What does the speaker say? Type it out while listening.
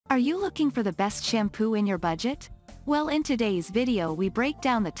Are you looking for the best shampoo in your budget? Well, in today's video we break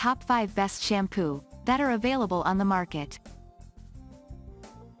down the top 5 best shampoo that are available on the market.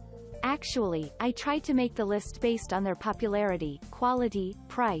 Actually, I tried to make the list based on their popularity, quality,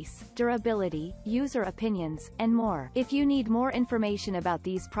 price, durability, user opinions, and more. If you need more information about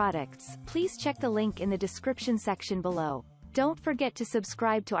these products, please check the link in the description section below. Don't forget to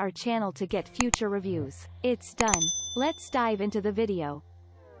subscribe to our channel to get future reviews. It's done. Let's dive into the video.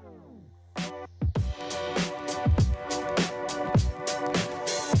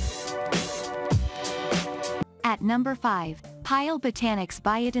 At number 5, Paisle Botanics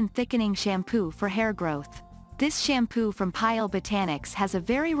Biotin Thickening Shampoo for Hair Growth. This shampoo from Paisle Botanics has a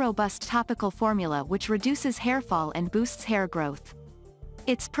very robust topical formula which reduces hair fall and boosts hair growth.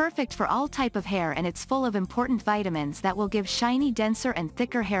 It's perfect for all type of hair and it's full of important vitamins that will give shiny, denser and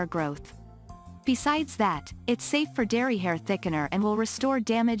thicker hair growth. Besides that, it's safe for dairy hair thickener and will restore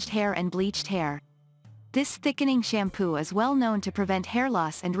damaged hair and bleached hair. This thickening shampoo is well known to prevent hair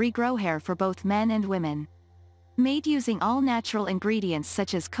loss and regrow hair for both men and women. Made using all natural ingredients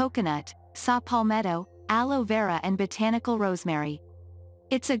such as coconut, saw palmetto, aloe vera and botanical rosemary.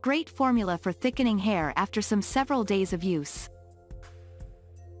 It's a great formula for thickening hair after several days of use.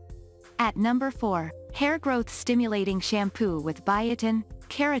 At number 4, Hair Growth Stimulating Shampoo with Biotin,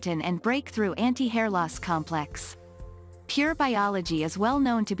 Keratin and Breakthrough Anti-Hair Loss Complex. Pure Biology is well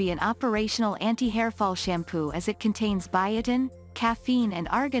known to be an operational anti-hair fall shampoo as it contains biotin, caffeine and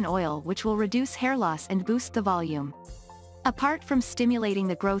argan oil which will reduce hair loss and boost the volume. Apart from stimulating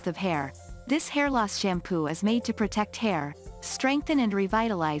the growth of hair, this hair loss shampoo is made to protect hair, strengthen and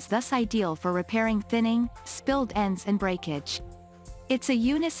revitalize, thus ideal for repairing thinning, spilled ends and breakage. It's a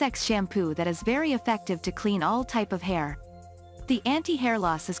unisex shampoo that is very effective to clean all type of hair. The anti-hair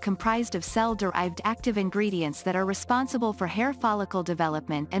loss is comprised of cell-derived active ingredients that are responsible for hair follicle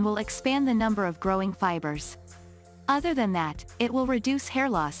development and will expand the number of growing fibers. Other than that, it will reduce hair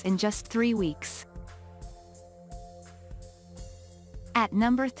loss in just 3 weeks. At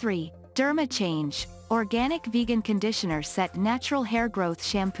number 3, Derma Change, Organic Vegan Conditioner Set Natural Hair Growth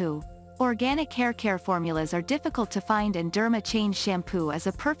Shampoo. Organic hair care formulas are difficult to find and Derma Change Shampoo is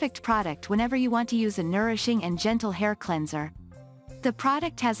a perfect product whenever you want to use a nourishing and gentle hair cleanser. The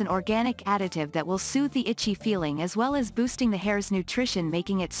product has an organic additive that will soothe the itchy feeling as well as boosting the hair's nutrition,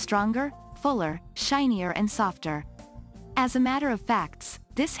 making it stronger, fuller, shinier and softer. As a matter of facts,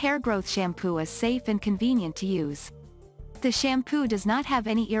 this hair growth shampoo is safe and convenient to use. The shampoo does not have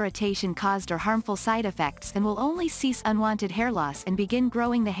any irritation-caused or harmful side effects and will only cease unwanted hair loss and begin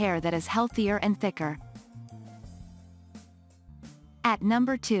growing the hair that is healthier and thicker. At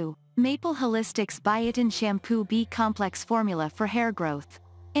number 2, Maple Holistics Biotin Shampoo B-Complex Formula for Hair Growth.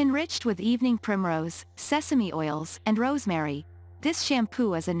 Enriched with evening primrose, sesame oils, and rosemary, this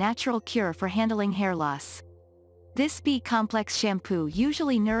shampoo is a natural cure for handling hair loss. This B-complex shampoo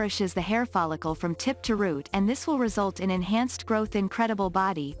usually nourishes the hair follicle from tip to root and this will result in enhanced growth, incredible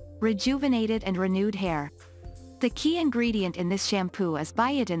body, rejuvenated and renewed hair. The key ingredient in this shampoo is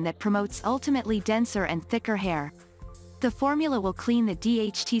biotin that promotes ultimately denser and thicker hair. The formula will clean the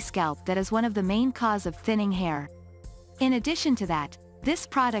DHT scalp that is one of the main cause of thinning hair. In addition to that, this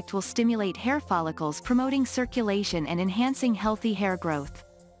product will stimulate hair follicles, promoting circulation and enhancing healthy hair growth.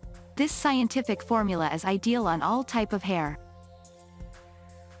 This scientific formula is ideal on all type of hair.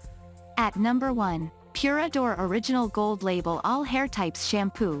 At number 1, PURA Dor Original Gold Label All Hair Types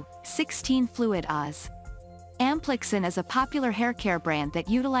Shampoo, 16 Fluid Oz. Amplexin is a popular hair care brand that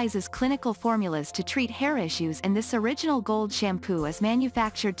utilizes clinical formulas to treat hair issues, and this original gold shampoo is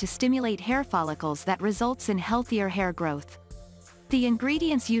manufactured to stimulate hair follicles that results in healthier hair growth. The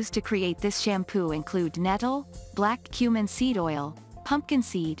ingredients used to create this shampoo include nettle, black cumin seed oil, pumpkin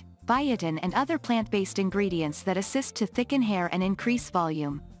seed, biotin and other plant-based ingredients that assist to thicken hair and increase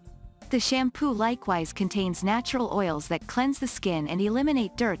volume. The shampoo likewise contains natural oils that cleanse the skin and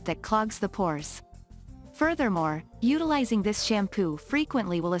eliminate dirt that clogs the pores. Furthermore, utilizing this shampoo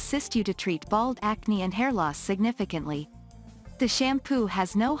frequently will assist you to treat bald, acne and hair loss significantly. The shampoo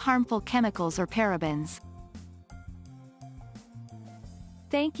has no harmful chemicals or parabens.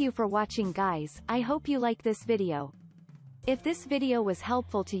 Thank you for watching, guys. I hope you like this video. If this video was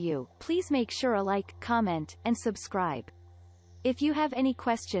helpful to you, please make sure to like, comment, and subscribe. If you have any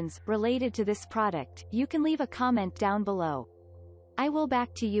questions related to this product, you can leave a comment down below. I will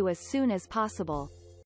back to you as soon as possible.